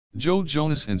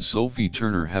Jonas and Sophie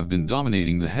Turner have been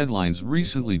dominating the headlines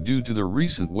recently due to their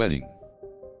recent wedding.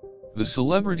 The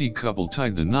celebrity couple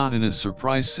tied the knot in a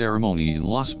surprise ceremony in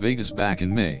Las Vegas back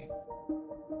in May.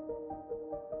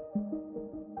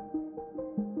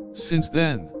 Since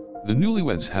then, the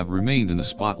newlyweds have remained in the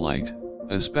spotlight,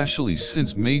 especially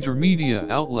since major media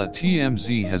outlet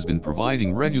TMZ has been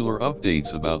providing regular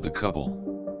updates about the couple.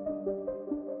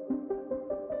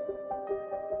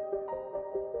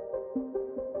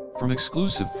 From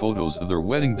exclusive photos of their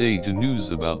wedding day to news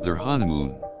about their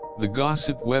honeymoon, the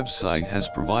gossip website has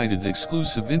provided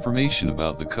exclusive information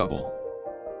about the couple.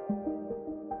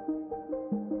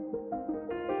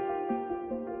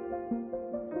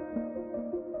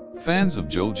 Fans of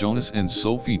Jonas and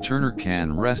Sophie Turner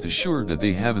can rest assured that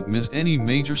they haven't missed any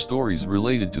major stories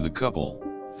related to the couple,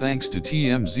 thanks to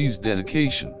TMZ's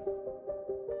dedication.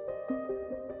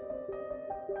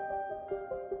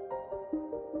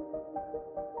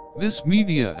 This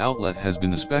media outlet has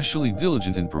been especially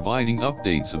diligent in providing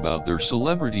updates about their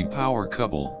celebrity power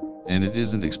couple, and it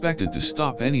isn't expected to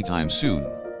stop anytime soon.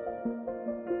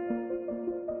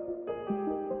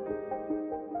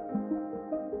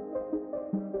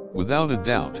 Without a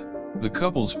doubt, the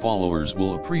couple's followers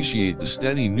will appreciate the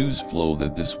steady news flow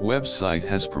that this website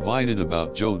has provided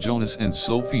about Jonas and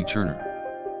Sophie Turner.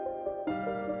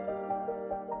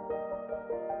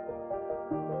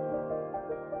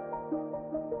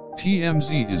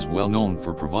 TMZ is well known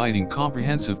for providing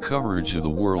comprehensive coverage of the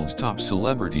world's top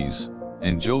celebrities,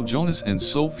 and Jonas and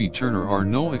Sophie Turner are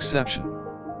no exception.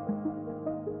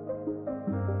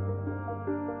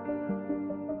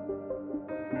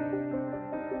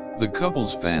 The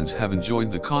couple's fans have enjoyed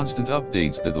the constant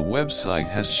updates that the website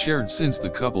has shared since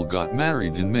the couple got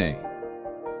married in May.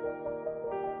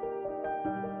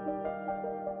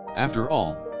 After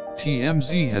all,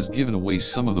 TMZ has given away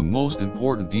some of the most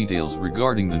important details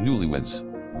regarding the newlyweds,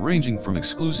 ranging from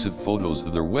exclusive photos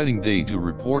of their wedding day to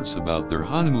reports about their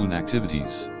honeymoon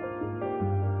activities.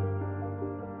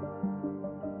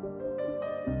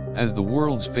 As the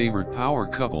world's favorite power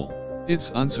couple,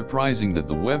 it's unsurprising that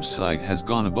the website has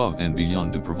gone above and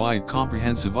beyond to provide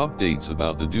comprehensive updates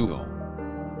about the duo.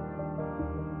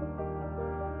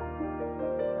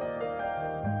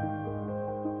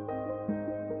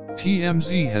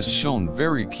 TMZ has shown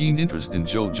very keen interest in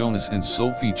Jonas and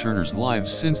Sophie Turner's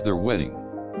lives since their wedding.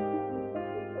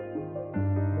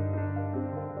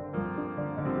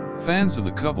 Fans of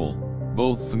the couple,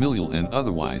 both familial and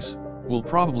otherwise, will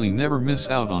probably never miss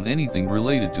out on anything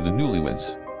related to the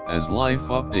newlyweds, as life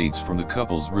updates from the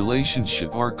couple's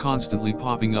relationship are constantly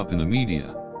popping up in the media.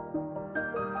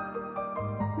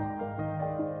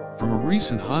 From a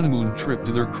recent honeymoon trip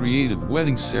to their creative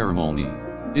wedding ceremony,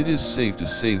 it is safe to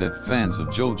say that fans of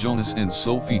Jonas and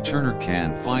Sophie Turner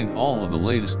can find all of the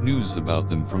latest news about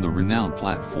them from the renowned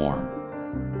platform.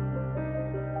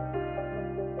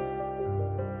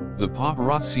 The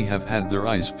paparazzi have had their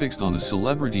eyes fixed on the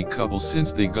celebrity couple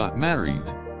since they got married,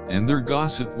 and their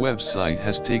gossip website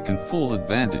has taken full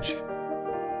advantage.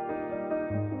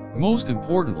 Most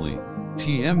importantly,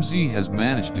 TMZ has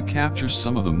managed to capture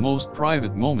some of the most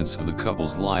private moments of the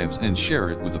couple's lives and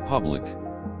share it with the public.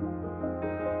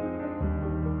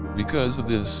 Because of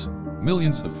this,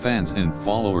 millions of fans and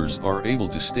followers are able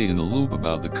to stay in the loop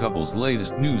about the couple's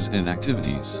latest news and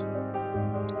activities.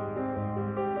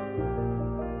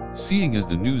 Seeing as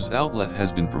the news outlet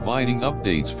has been providing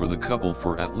updates for the couple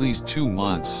for at least 2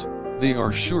 months, they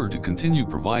are sure to continue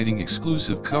providing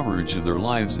exclusive coverage of their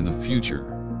lives in the future.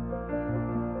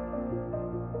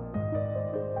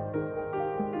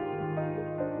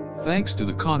 Thanks to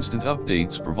the constant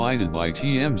updates provided by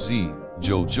TMZ,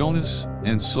 Jonas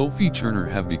and Sophie Turner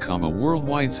have become a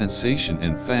worldwide sensation,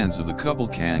 and fans of the couple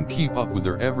can keep up with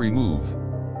their every move.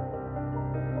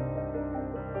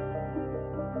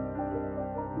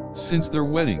 Since their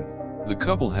wedding, the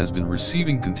couple has been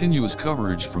receiving continuous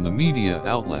coverage from the media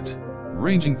outlet,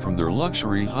 ranging from their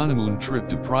luxury honeymoon trip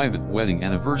to private wedding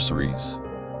anniversaries.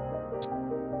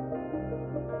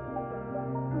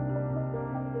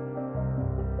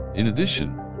 In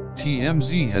addition,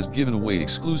 TMZ has given away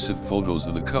exclusive photos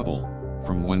of the couple,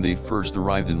 from when they first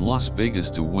arrived in Las Vegas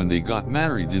to when they got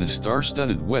married in a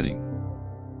star-studded wedding.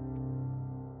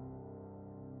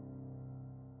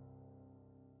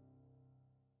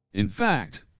 In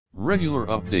fact, regular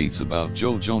updates about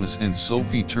Jonas and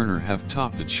Sophie Turner have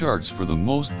topped the charts for the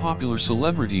most popular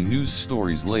celebrity news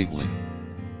stories lately.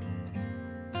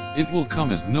 It will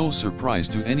come as no surprise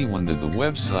to anyone that the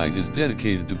website is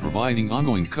dedicated to providing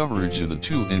ongoing coverage of the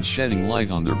two and shedding light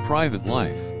on their private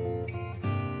life.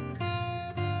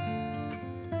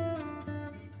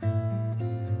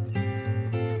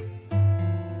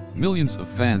 Millions of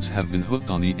fans have been hooked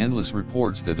on the endless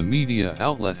reports that the media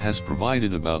outlet has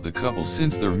provided about the couple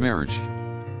since their marriage.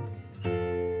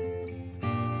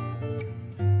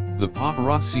 The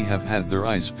paparazzi have had their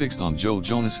eyes fixed on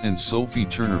Jonas and Sophie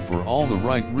Turner for all the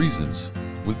right reasons,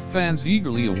 with fans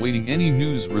eagerly awaiting any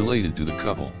news related to the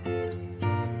couple.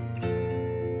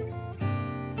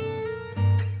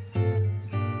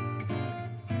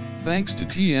 Thanks to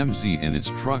TMZ and its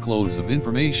truckloads of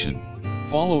information,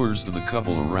 followers of the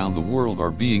couple around the world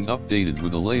are being updated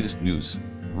with the latest news,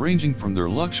 ranging from their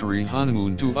luxury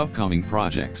honeymoon to upcoming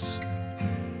projects.